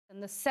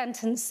The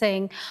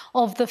sentencing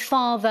of the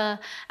father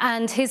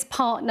and his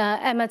partner,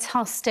 Emma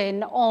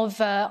Tustin,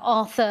 of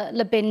Arthur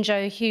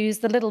Labinjo-Hughes,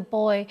 the little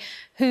boy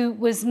who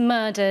was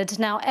murdered.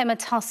 Now, Emma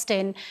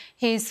Tustin,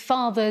 his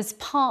father's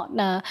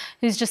partner,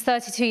 who's just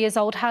 32 years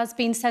old, has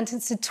been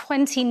sentenced to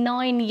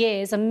 29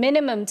 years, a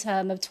minimum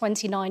term of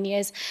 29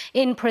 years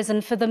in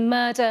prison for the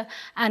murder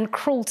and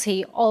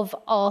cruelty of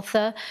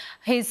Arthur.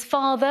 His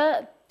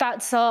father,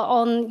 that's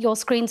on your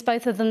screens,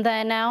 both of them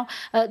there now.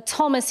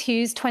 Thomas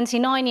Hughes,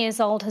 29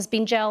 years old, has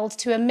been jailed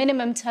to a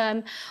minimum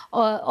term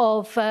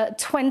of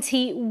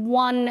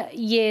 21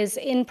 years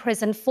in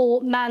prison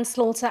for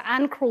manslaughter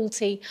and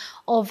cruelty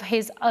of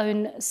his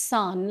own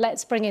son.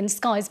 Let's bring in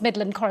Sky's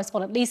Midland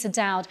correspondent Lisa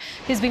Dowd,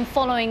 who's been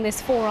following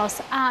this for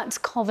us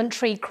at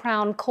Coventry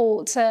Crown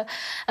Court.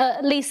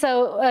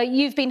 Lisa,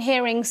 you've been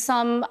hearing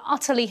some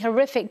utterly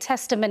horrific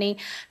testimony.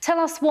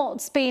 Tell us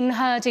what's been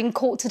heard in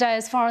court today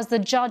as far as the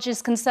judge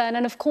is concerned.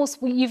 And of course,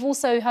 you've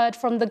also heard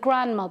from the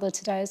grandmother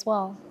today as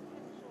well.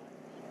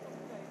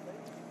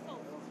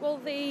 Well,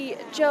 the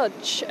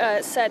judge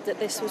said that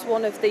this was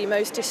one of the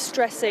most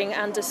distressing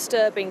and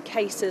disturbing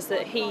cases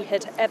that he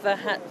had ever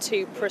had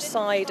to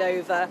preside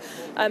over.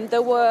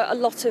 There were a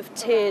lot of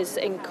tears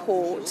in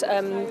court.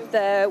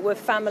 There were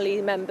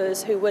family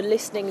members who were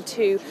listening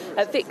to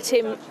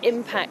victim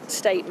impact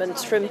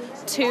statements from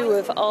two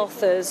of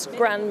Arthur's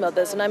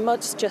grandmothers. And I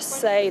must just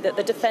say that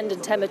the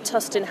defendant, Emma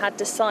Tustin, had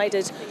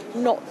decided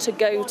not to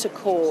go to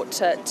court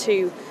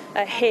to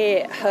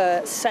hear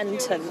her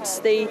sentence.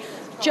 The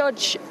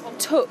judge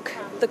took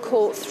the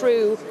court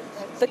through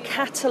the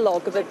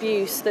catalogue of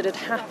abuse that had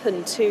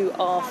happened to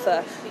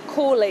Arthur,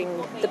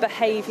 calling the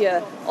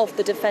behaviour of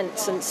the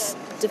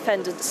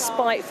defendant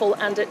spiteful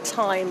and at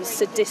times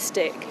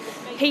sadistic.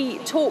 He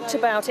talked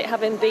about it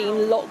having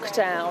been locked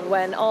down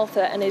when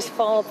Arthur and his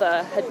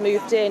father had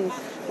moved in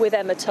with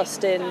Emma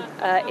Tustin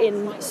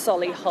in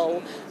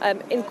Solihull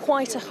in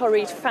quite a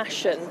hurried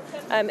fashion.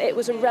 It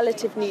was a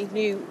relatively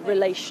new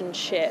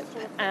relationship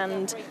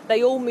and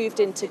they all moved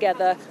in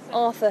together.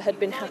 Arthur had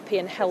been happy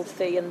and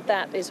healthy, and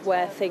that is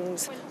where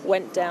things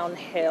went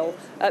downhill.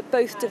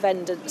 Both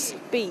defendants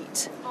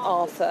beat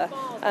Arthur.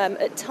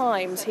 At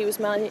times he was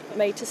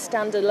made to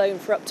stand alone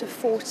for up to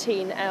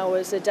 14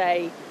 hours a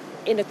day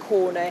in a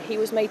corner. He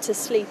was made to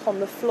sleep on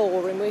the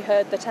floor, and we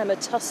heard that Emma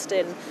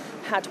Tustin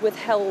had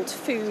withheld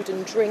food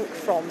and drink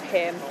from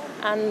him,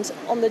 and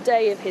on the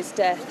day of his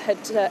death had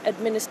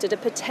administered a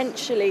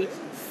potentially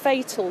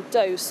fatal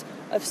dose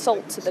of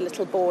salt to the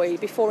little boy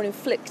before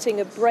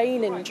inflicting a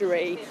brain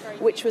injury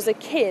which was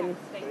akin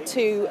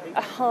to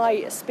a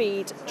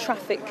high-speed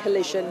traffic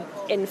collision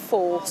in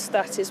force.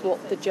 That is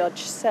what the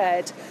judge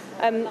said.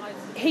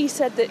 He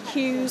said that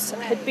Hughes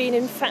had been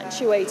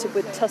infatuated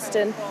with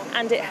Tustin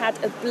and it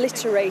had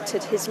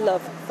obliterated his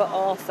love for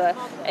Arthur.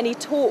 And he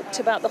talked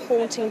about the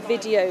haunting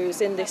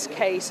videos in this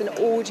case and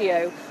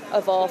audio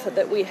of Arthur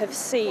that we have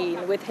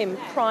seen, with him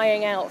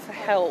crying out for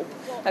help,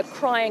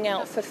 crying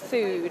out for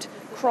food,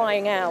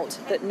 crying out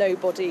that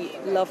nobody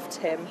loved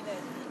him.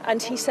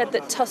 And he said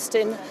that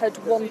Tustin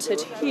had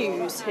wanted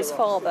Hughes, his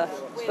father,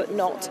 but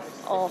not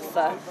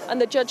Arthur. And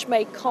the judge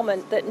made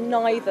comment that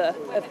neither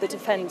of the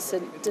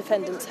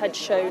defendants had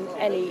shown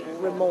any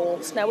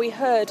remorse. Now, we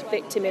heard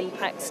victim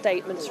impact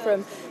statements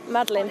from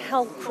Madeleine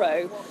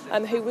Halcrow,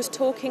 who was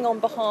talking on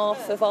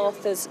behalf of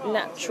Arthur's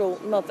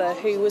natural mother,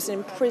 who was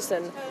in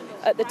prison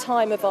at the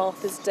time of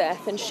Arthur's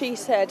death, and she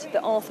said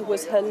that Arthur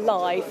was her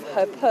life,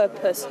 her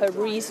purpose, her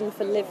reason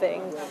for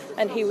living,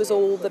 and he was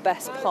all the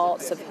best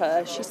parts of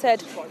her. She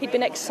said he'd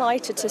been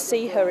excited to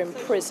see her in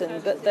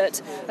prison, but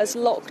that as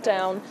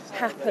lockdown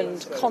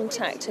happened,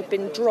 contact had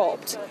been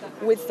dropped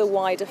with the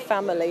wider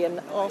family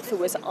and Arthur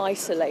was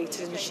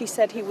isolated, and she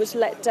said he was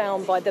let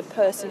down by the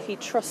person he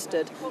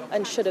trusted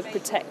and should have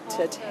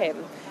protected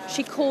him.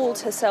 She called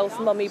herself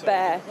Mummy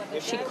Bear,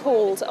 she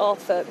called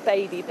Arthur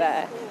Baby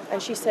Bear,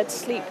 and she said,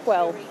 "Sleep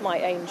well, my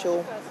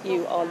angel,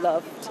 you are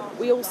loved."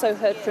 We also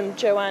heard from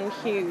Joanne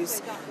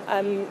Hughes,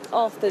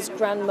 Arthur's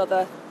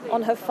grandmother.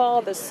 On her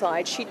father's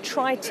side, she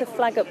tried to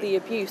flag up the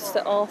abuse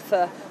that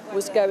Arthur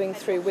was going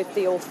through with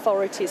the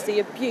authorities, the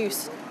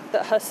abuse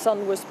that her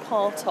son was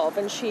part of,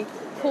 and she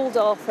called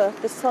Arthur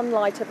the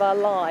sunlight of our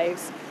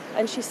lives.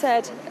 And she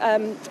said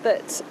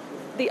that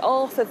the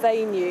Arthur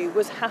they knew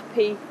was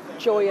happy,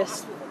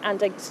 joyous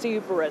and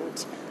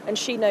exuberant, and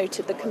she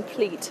noted the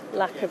complete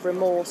lack of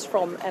remorse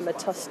from Emma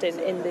Tustin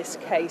in this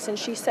case. And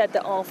she said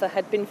that Arthur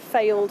had been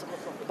failed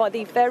by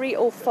the very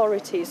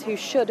authorities who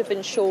should have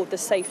ensured the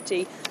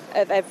safety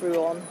of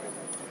everyone.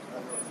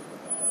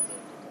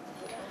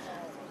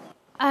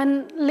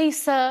 And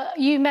Lisa,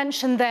 you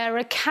mentioned there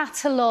a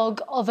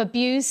catalogue of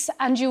abuse,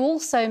 and you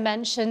also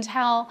mentioned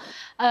how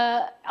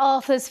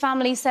Arthur's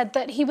family said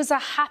that he was a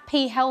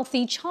happy,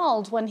 healthy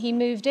child when he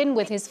moved in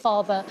with his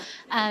father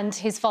and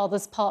his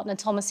father's partner,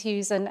 Thomas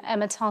Hughes and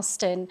Emma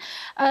Tustin.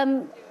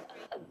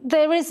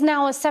 There is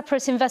now a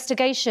separate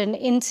investigation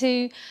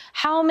into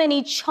how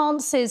many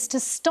chances to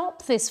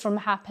stop this from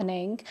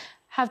happening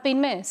have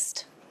been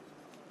missed.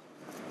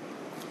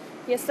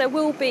 Yes, there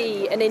will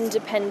be an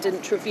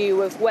independent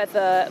review of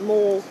whether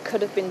more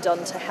could have been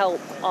done to help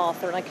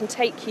Arthur, and I can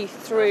take you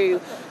through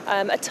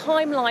a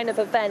timeline of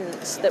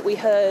events that we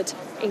heard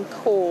in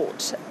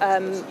court.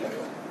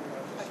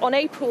 On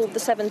April the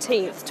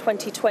 17th,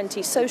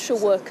 2020, social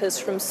workers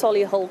from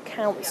Solihull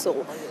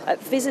Council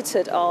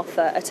visited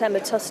Arthur at Emma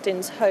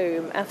Tustin's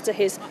home after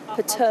his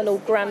paternal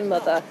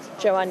grandmother,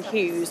 Joanne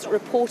Hughes,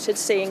 reported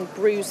seeing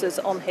bruises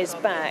on his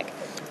back.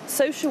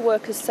 Social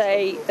workers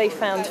say they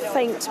found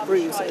faint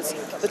bruises,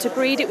 but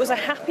agreed it was a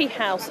happy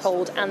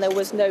household and there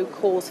was no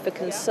cause for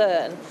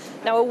concern.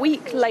 Now, a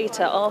week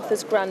later,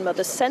 Arthur's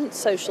grandmother sent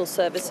social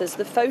services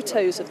the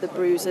photos of the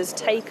bruises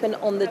taken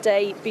on the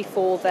day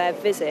before their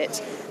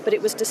visit, but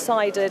it was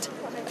decided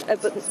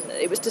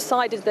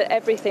that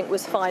everything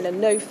was fine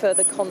and no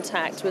further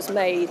contact was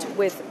made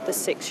with the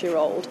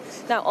 6-year-old.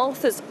 Now,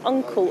 Arthur's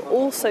uncle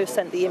also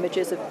sent the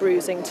images of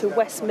bruising to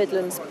West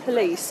Midlands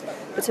Police,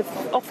 but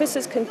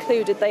officers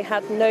concluded they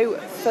had no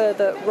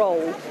further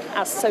role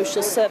as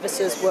social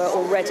services were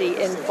already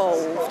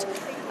involved.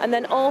 And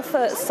then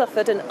Arthur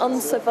suffered an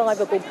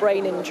unsurvivable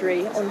brain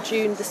injury on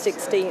June the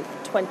 16th,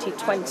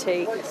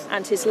 2020,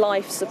 and his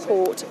life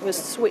support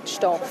was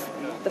switched off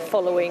the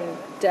following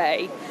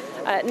day.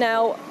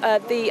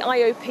 The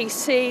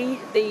IOPC,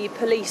 the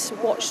police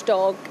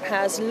watchdog,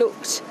 has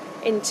looked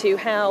into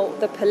how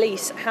the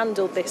police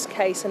handled this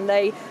case, and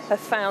they have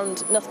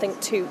found nothing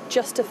to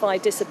justify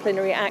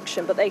disciplinary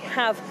action, but they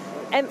have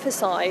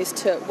emphasised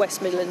to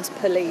West Midlands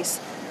Police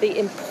the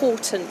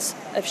importance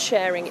of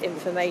sharing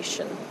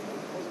information.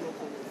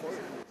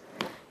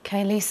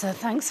 Okay, Lisa,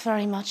 thanks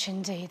very much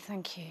indeed.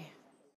 Thank you.